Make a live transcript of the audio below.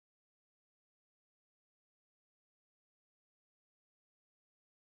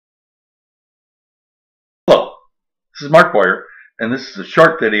This is Mark Boyer, and this is a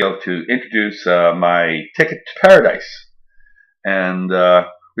short video to introduce my Ticket to Paradise, and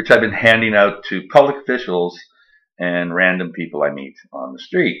which I've been handing out to public officials and random people I meet on the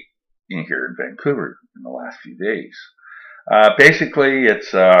street here in Vancouver in the last few days. Basically,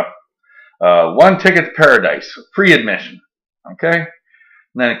 it's one ticket to paradise, free admission. Okay? And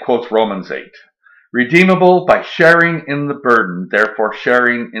then it quotes Romans 8. Redeemable by sharing in the burden, therefore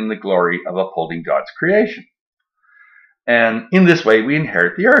sharing in the glory of upholding God's creation. And in this way, we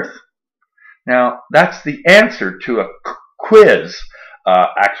inherit the earth. Now, that's the answer to a quiz,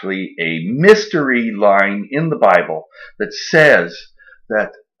 actually a mystery line in the Bible that says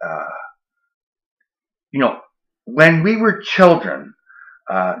that, when we were children,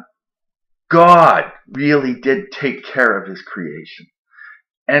 God really did take care of his creation.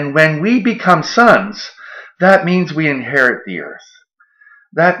 And when we become sons, that means we inherit the earth.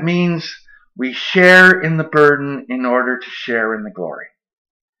 That means we share in the burden in order to share in the glory.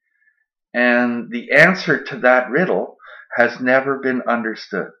 And the answer to that riddle has never been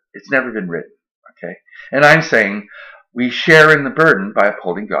understood. It's never been written. Okay? And I'm saying we share in the burden by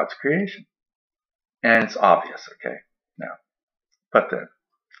upholding God's creation. And it's obvious, okay? Now, but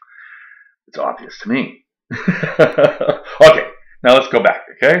it's obvious to me. Okay. Now let's go back,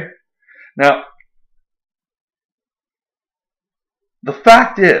 okay? Now, the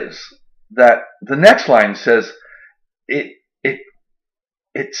fact is that the next line says it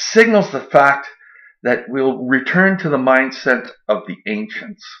signals the fact that we'll return to the mindset of the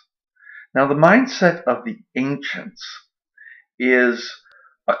ancients. Now, the mindset of the ancients is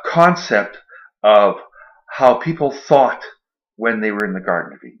a concept of how people thought when they were in the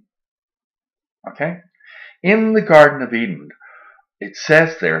Garden of Eden. Okay? In the Garden of Eden, it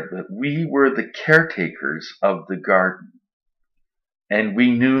says there that we were the caretakers of the garden, and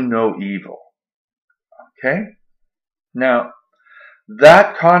we knew no evil. Okay? Now,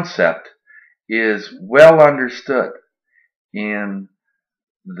 that concept is well understood in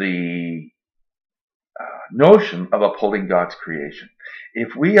the notion of upholding God's creation.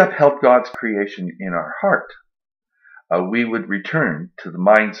 If we upheld God's creation in our heart, we would return to the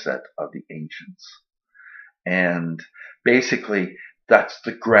mindset of the ancients. And basically, that's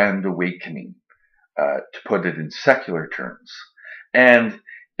the Grand Awakening, to put it in secular terms. And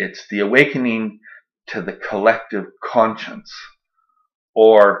it's the awakening to the collective conscience,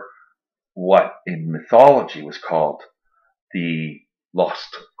 or what in mythology was called the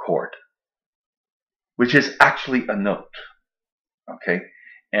lost chord, which is actually a note. Okay?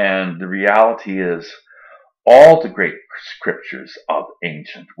 And the reality is, all the great scriptures of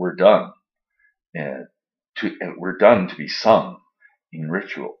ancient were done to be sung in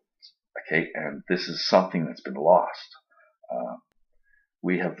rituals. Okay, and this is something that's been lost.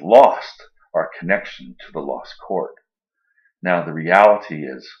 We have lost our connection to the lost chord. Now, the reality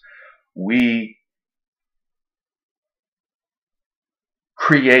is, we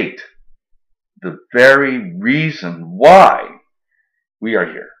create the very reason why we are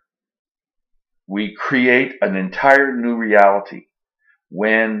here. We create an entire new reality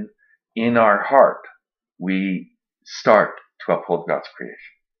when, in our heart, we start to uphold God's creation.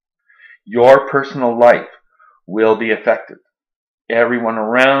 Your personal life will be affected. Everyone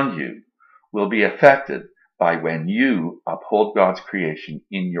around you will be affected by when you uphold God's creation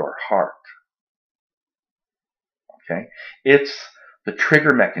in your heart. Okay? It's the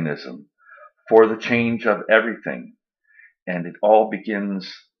trigger mechanism for the change of everything, and it all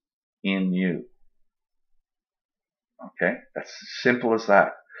begins in you. Okay? That's as simple as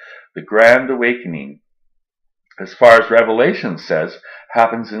that. The Grand Awakening, as far as Revelation says,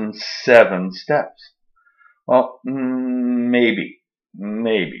 happens in 7 steps. Well, maybe.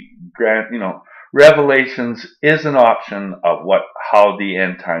 Revelations is an option of how the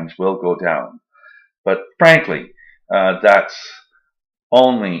end times will go down. But frankly, that's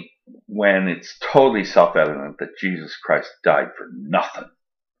only when it's totally self-evident that Jesus Christ died for nothing.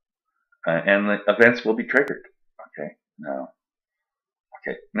 And the events will be triggered. Okay?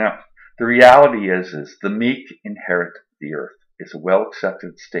 Now, the reality is the meek inherit the earth. It's a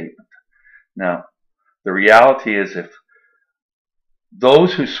well-accepted statement. Now, the reality is, if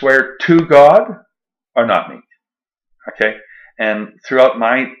those who swear to God are not meek. Okay? And throughout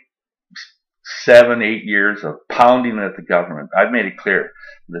my 7-8 years of pounding at the government, I've made it clear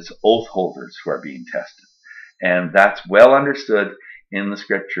that it's oath holders who are being tested. And that's well understood in the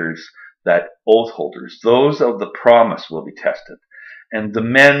scriptures, that oath holders, those of the promise, will be tested. And the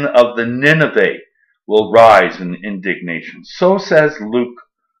men of the Nineveh will rise in indignation. So says Luke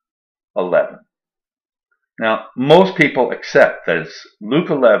 11. Now, most people accept that it's Luke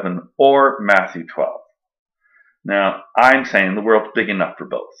 11 or Matthew 12. Now, I'm saying the world's big enough for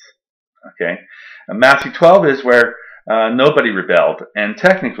both. Okay, and Matthew 12 is where nobody rebelled, and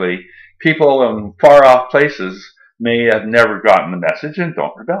technically, people in far off places may have never gotten the message and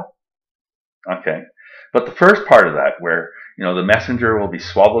don't rebel. Okay, but the first part of that, where the messenger will be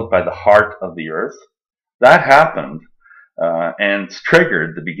swallowed by the heart of the earth, that happened and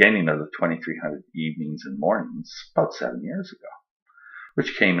triggered the beginning of the 2300 evenings and mornings about 7 years ago,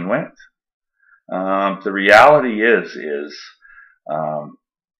 which came and went. The reality is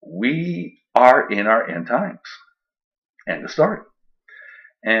we are in our end times. End of story.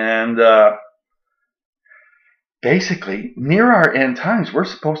 And basically, near our end times, we're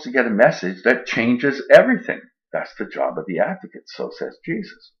supposed to get a message that changes everything. That's the job of the advocate, so says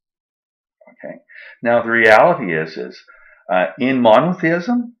Jesus. Okay. Now, the reality is in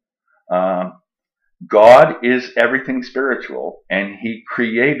monotheism, God is everything spiritual, and He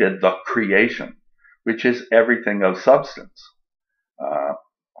created the creation, which is everything of substance.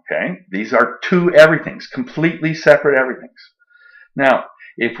 Okay, these are two everythings, completely separate everythings. Now,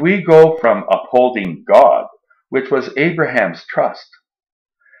 if we go from upholding God, which was Abraham's trust,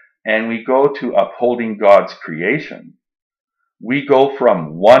 and we go to upholding God's creation, we go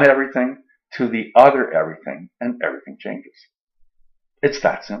from one everything to the other everything, and everything changes. It's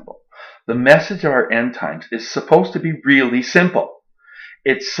that simple. The message of our end times is supposed to be really simple.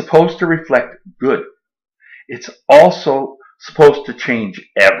 It's supposed to reflect good. It's also supposed to change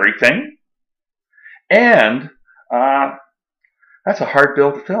everything. And that's a hard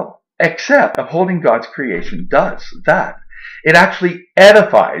bill to fill. Except upholding God's creation does that. It actually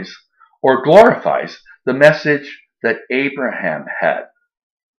edifies or glorifies the message that Abraham had,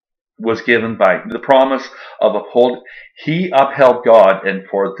 was given by the promise of uphold. He upheld God, and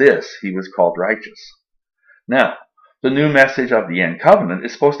for this he was called righteous. Now, the new message of the end covenant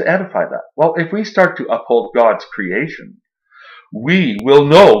is supposed to edify that. Well, if we start to uphold God's creation, we will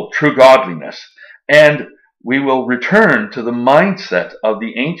know true godliness, and we will return to the mindset of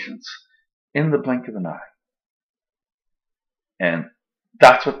the ancients in the blink of an eye. And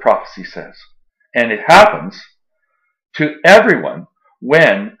that's what prophecy says. And it happens to everyone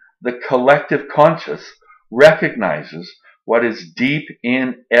when the collective conscious recognizes what is deep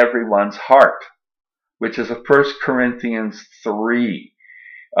in everyone's heart, which is a 1 Corinthians 3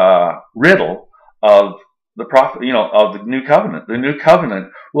 riddle of the prophet, of the new covenant. The new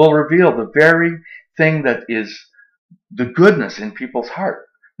covenant will reveal the very thing that is the goodness in people's heart.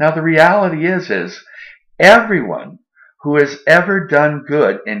 Now, the reality is everyone who has ever done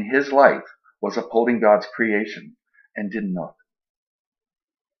good in his life was upholding God's creation and didn't know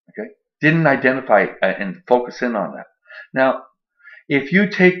it. Okay? Didn't identify and focus in on that. Now, if you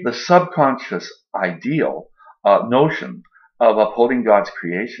take the subconscious ideal notion of upholding God's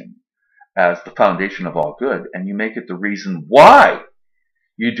creation as the foundation of all good, and you make it the reason why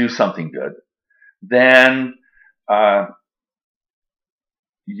you do something good, then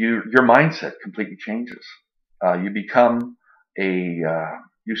your mindset completely changes. You become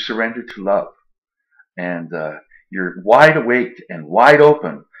you surrender to love, and you're wide awake and wide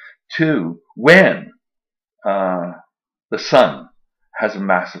open to when the sun has a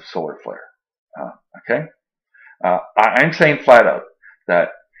massive solar flare. Okay? I'm saying flat out that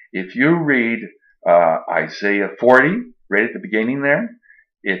if you read Isaiah 40, right at the beginning there,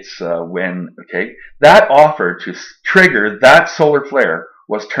 it's that offer to trigger that solar flare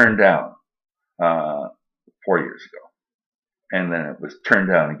was turned down 4 years ago. And then it was turned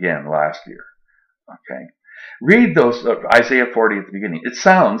down again last year. Okay? Read those Isaiah 40 at the beginning. It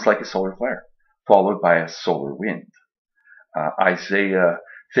sounds like a solar flare, followed by a solar wind. Isaiah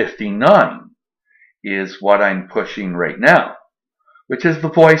 59 is what I'm pushing right now, which is the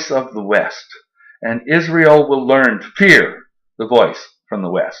voice of the West. And Israel will learn to fear the voice from the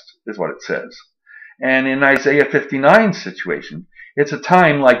West, is what it says. And in Isaiah 59's situation, it's a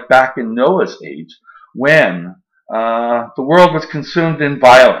time like back in Noah's age when the world was consumed in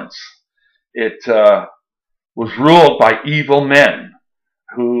violence. It was ruled by evil men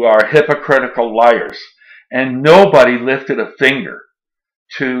who are hypocritical liars. And nobody lifted a finger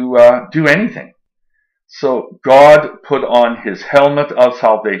to do anything. So God put on his helmet of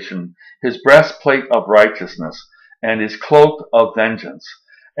salvation, his breastplate of righteousness, and his cloak of vengeance,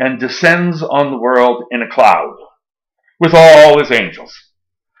 and descends on the world in a cloud with all his angels.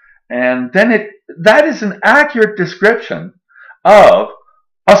 And then that is an accurate description of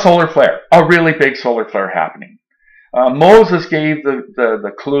a solar flare, a really big solar flare happening. Moses gave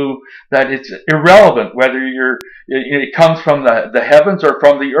the clue that it's irrelevant whether it comes from the heavens or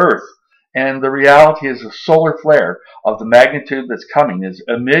from the earth. And the reality is a solar flare of the magnitude that's coming is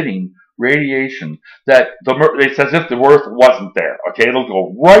emitting radiation that it's as if the Earth wasn't there. Okay, it'll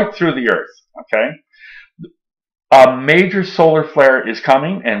go right through the Earth. Okay, a major solar flare is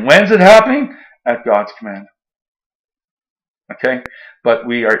coming, and when's it happening? At God's command. Okay, but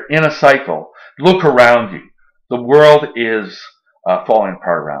we are in a cycle. Look around you. The world is falling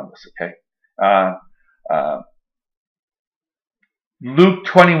apart around us. Okay, Luke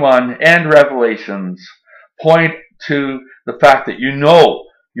 21 and Revelations point to the fact that you're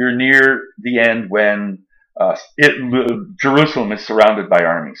near the end when Jerusalem is surrounded by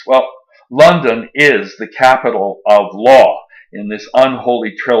armies. Well, London is the capital of law in this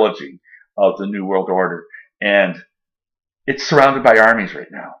unholy trilogy of the New World Order, and it's surrounded by armies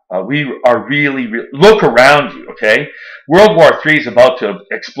right now. We are really, look around you, okay? World War III is about to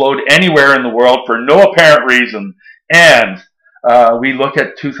explode anywhere in the world for no apparent reason, and we look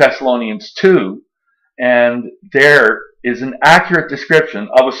at 2 Thessalonians 2, and there is an accurate description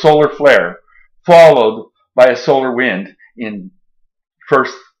of a solar flare followed by a solar wind in 1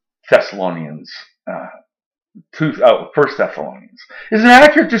 Thessalonians. 1 Thessalonians is an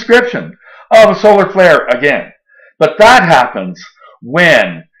accurate description of a solar flare again. But that happens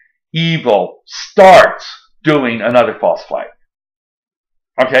when evil starts doing another false flag.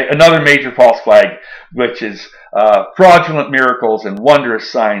 Okay, another major false flag, which is fraudulent miracles and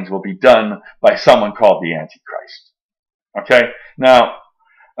wondrous signs will be done by someone called the Antichrist. Okay, now,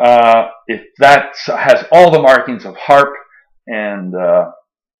 if that has all the markings of HARP and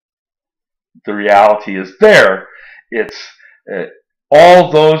the reality is there, it's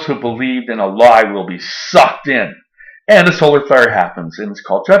all those who believed in a lie will be sucked in. And a solar flare happens, and it's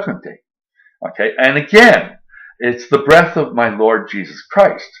called Judgment Day. Okay, and again, it's the breath of my Lord Jesus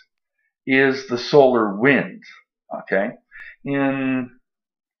Christ is the solar wind. Okay, in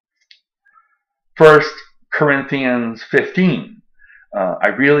 1 Corinthians 15, I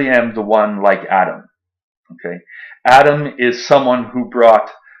really am the one like Adam. Okay, Adam is someone who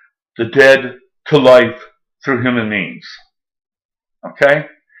brought the dead to life through human means. Okay,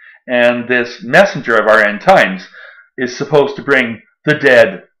 and this messenger of our end times is supposed to bring the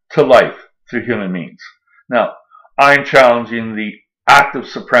dead to life through human means. Now, I'm challenging the active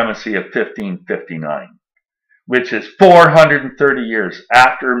supremacy of 1559, which is 430 years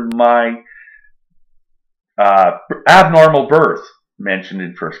after my abnormal birth mentioned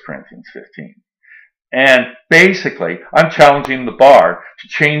in 1 Corinthians 15. And basically, I'm challenging the bar to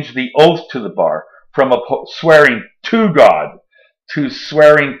change the oath to the bar from swearing to God to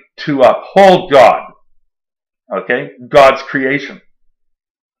swearing to uphold God. Okay, God's creation.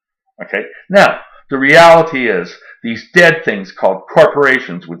 Okay, now, the reality is these dead things called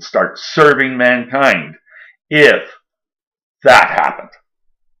corporations would start serving mankind if that happened.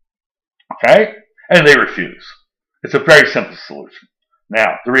 Okay, and they refuse. It's a very simple solution.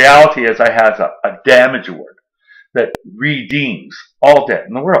 Now, the reality is I have a damage award that redeems all debt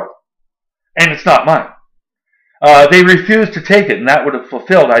in the world. And it's not mine. They refused to take it, and that would have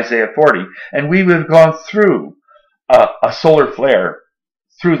fulfilled Isaiah 40, and we would have gone through a solar flare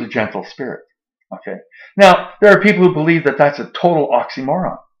through the gentle spirit. Okay. Now, there are people who believe that that's a total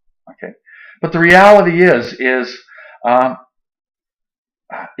oxymoron. Okay. But the reality is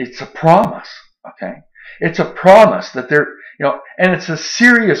it's a promise. Okay. It's a promise that there, and it's a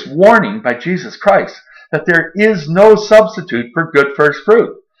serious warning by Jesus Christ that there is no substitute for good first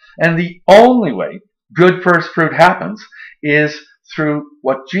fruit. And the only way good first fruit happens is through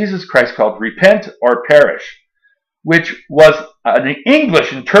what Jesus Christ called repent or perish, which was an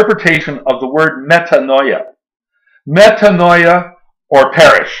English interpretation of the word metanoia. Metanoia or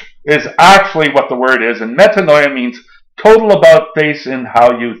perish is actually what the word is, and metanoia means total about face in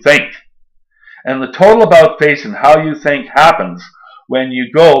how you think. And the total about face in how you think happens when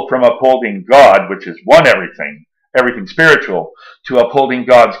you go from upholding God, which is everything spiritual, to upholding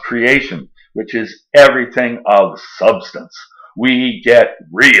God's creation, which is everything of substance. We get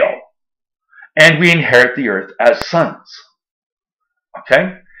real. And we inherit the earth as sons.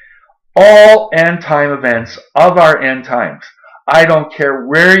 Okay? All end time events of our end times, I don't care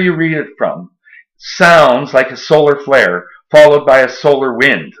where you read it from, sounds like a solar flare followed by a solar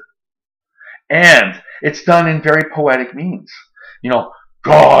wind. And it's done in very poetic means.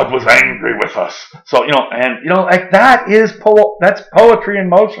 God was angry with us. So, like that is that's poetry in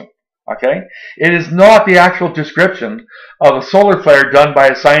motion. Okay? It is not the actual description of a solar flare done by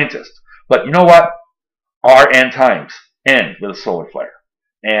a scientist. But you know what? Our end times end with a solar flare.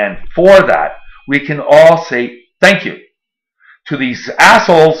 And for that, we can all say thank you to these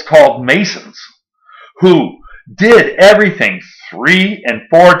assholes called Masons who did everything 3 and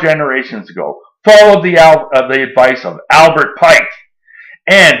 4 generations ago, followed the advice of Albert Pike,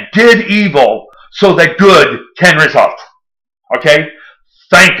 and did evil so that good can result. Okay?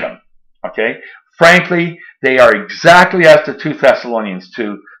 Thank him. Okay? Frankly, they are exactly as to 2 Thessalonians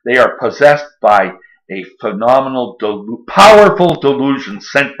 2. They are possessed by a phenomenal, powerful delusion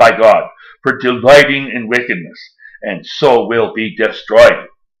sent by God for delighting in wickedness, and so will be destroyed.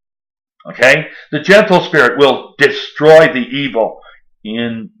 Okay? The gentle spirit will destroy the evil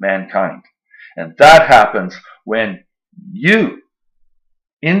in mankind. And that happens when you,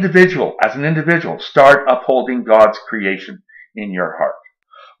 as an individual, start upholding God's creation in your heart.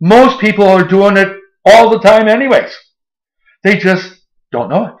 Most people are doing it all the time anyways. They just don't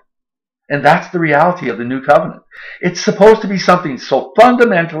know it. And that's the reality of the new covenant. It's supposed to be something so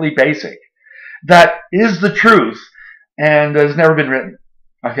fundamentally basic that is the truth and has never been written.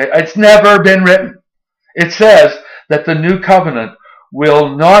 Okay, it's never been written. It says that the new covenant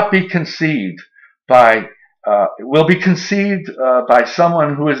will not be conceived by by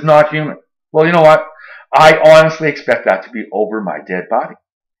someone who is not human. Well, you know what? I honestly expect that to be over my dead body.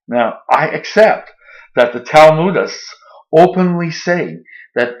 Now, I accept that the Talmudists openly say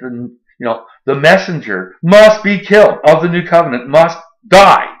that the messenger must be killed of the new covenant, must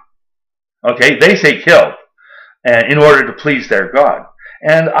die. Okay, they say killed in order to please their God.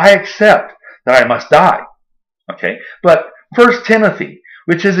 And I accept that I must die. Okay, but 1 Timothy,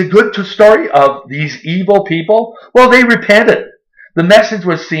 which is a good story of these evil people, well, they repented. The message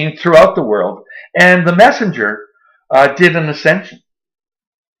was seen throughout the world, and the messenger did an ascension.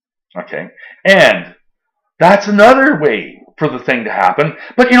 Okay, and that's another way for the thing to happen.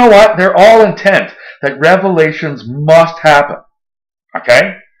 But you know what? They're all intent that revelations must happen.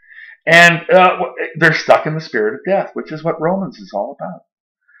 Okay? And they're stuck in the spirit of death, which is what Romans is all about.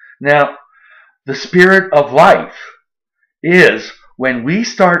 Now, the spirit of life is when we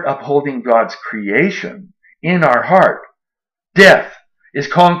start upholding God's creation in our heart, death is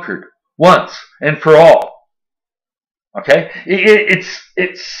conquered once and for all. Okay? It's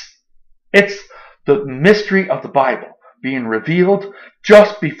the mystery of the Bible being revealed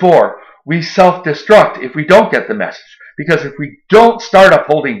just before we self-destruct if we don't get the message. Because if we don't start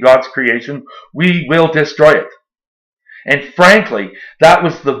upholding God's creation, we will destroy it. And frankly, that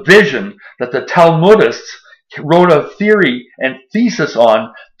was the vision that the Talmudists wrote a theory and thesis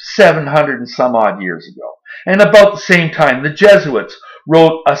on 700 and some odd years ago. And about the same time, the Jesuits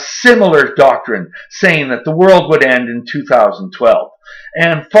wrote a similar doctrine saying that the world would end in 2012.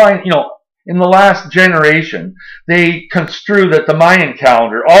 And in the last generation, they construe that the Mayan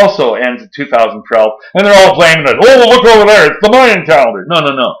calendar also ends in 2012, and they're all blaming it. Oh, look over there, it's the Mayan calendar.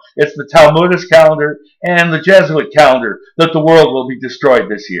 No. It's the Talmudist calendar and the Jesuit calendar that the world will be destroyed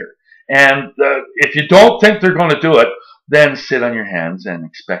this year. And if you don't think they're going to do it, then sit on your hands and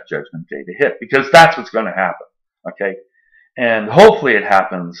expect Judgment Day to hit, because that's what's going to happen. Okay? And hopefully it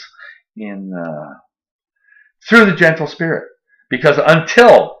happens through the gentle spirit, because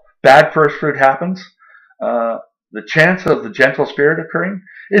until bad first fruit happens, the chance of the gentle spirit occurring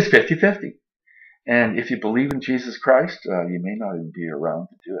is 50-50. And if you believe in Jesus Christ, you may not even be around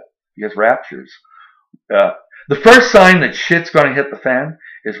to do it, because raptures. The first sign that shit's going to hit the fan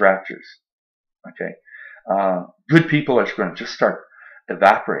is raptures. Okay, good people are going to just start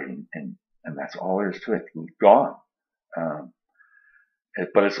evaporating, and that's all there is to it. Gone.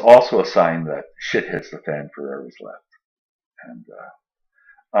 But it's also a sign that shit hits the fan for whoever's left. And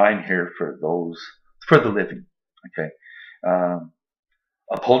I'm here for the living. Okay,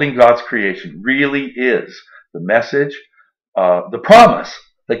 upholding God's creation really is the message, the promise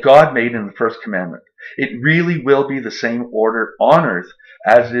that God made in the first commandment. It really will be the same order on earth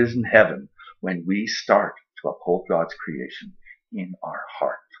as it is in heaven when we start to uphold God's creation in our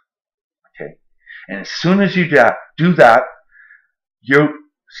heart. Okay, and as soon as you do that, you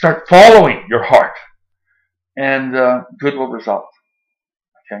start following your heart, and good will result.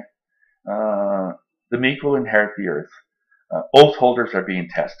 Okay, the meek will inherit the earth. Oath holders are being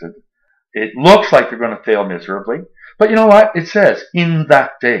tested. It looks like they're going to fail miserably, but you know what? It says, in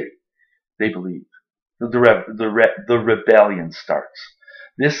that day, they believe. The rebellion starts.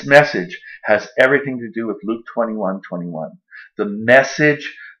 This message has everything to do with Luke 21:21. The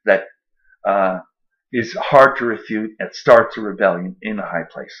message that is hard to refute and starts a rebellion in the high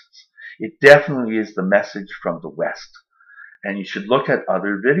places. It definitely is the message from the West. And you should look at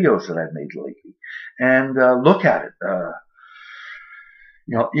other videos that I've made lately and look at it.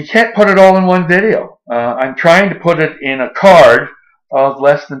 You can't put it all in one video. I'm trying to put it in a card of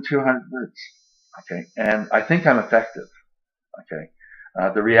less than 200 words. Okay, and I think I'm effective. Okay,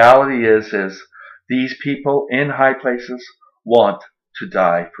 the reality is these people in high places want to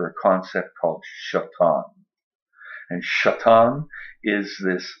die for a concept called shaitan. And Shaitan is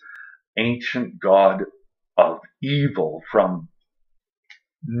this ancient god of evil from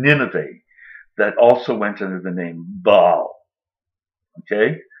Nineveh that also went under the name Baal.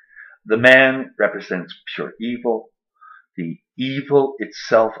 Okay? The man represents pure evil. The evil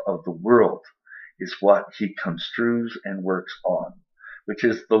itself of the world is what he construes and works on, which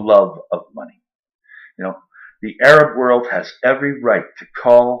is the love of money. You know, the Arab world has every right to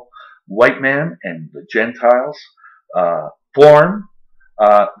call white man and the Gentiles form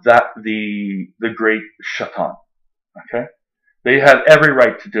that the great Shaitan. Okay, they have every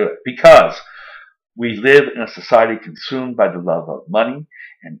right to do it because we live in a society consumed by the love of money,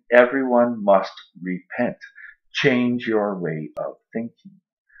 and everyone must repent. Change your way of thinking.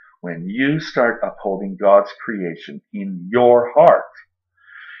 When you start upholding God's creation in your heart,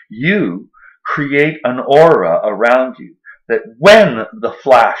 you create an aura around you that when the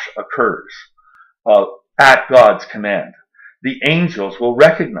flash occurs at God's command, the angels will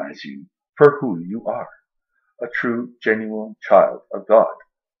recognize you for who you are, a true, genuine child of God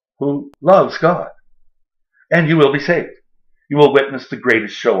who loves God. And you will be saved. You will witness the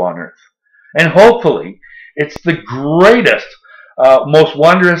greatest show on earth. And hopefully, it's the greatest, most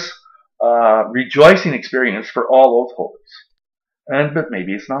wondrous, rejoicing experience for all oath holders. But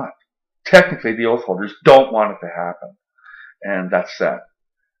maybe it's not. Technically, the oath holders don't want it to happen. And that's sad.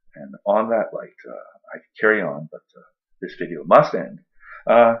 And on that light, I could carry on, but this video must end.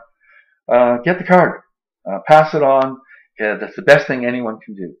 Get the card. Pass it on. That's the best thing anyone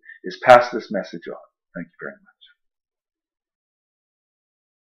can do, is pass this message on. Thank you very much.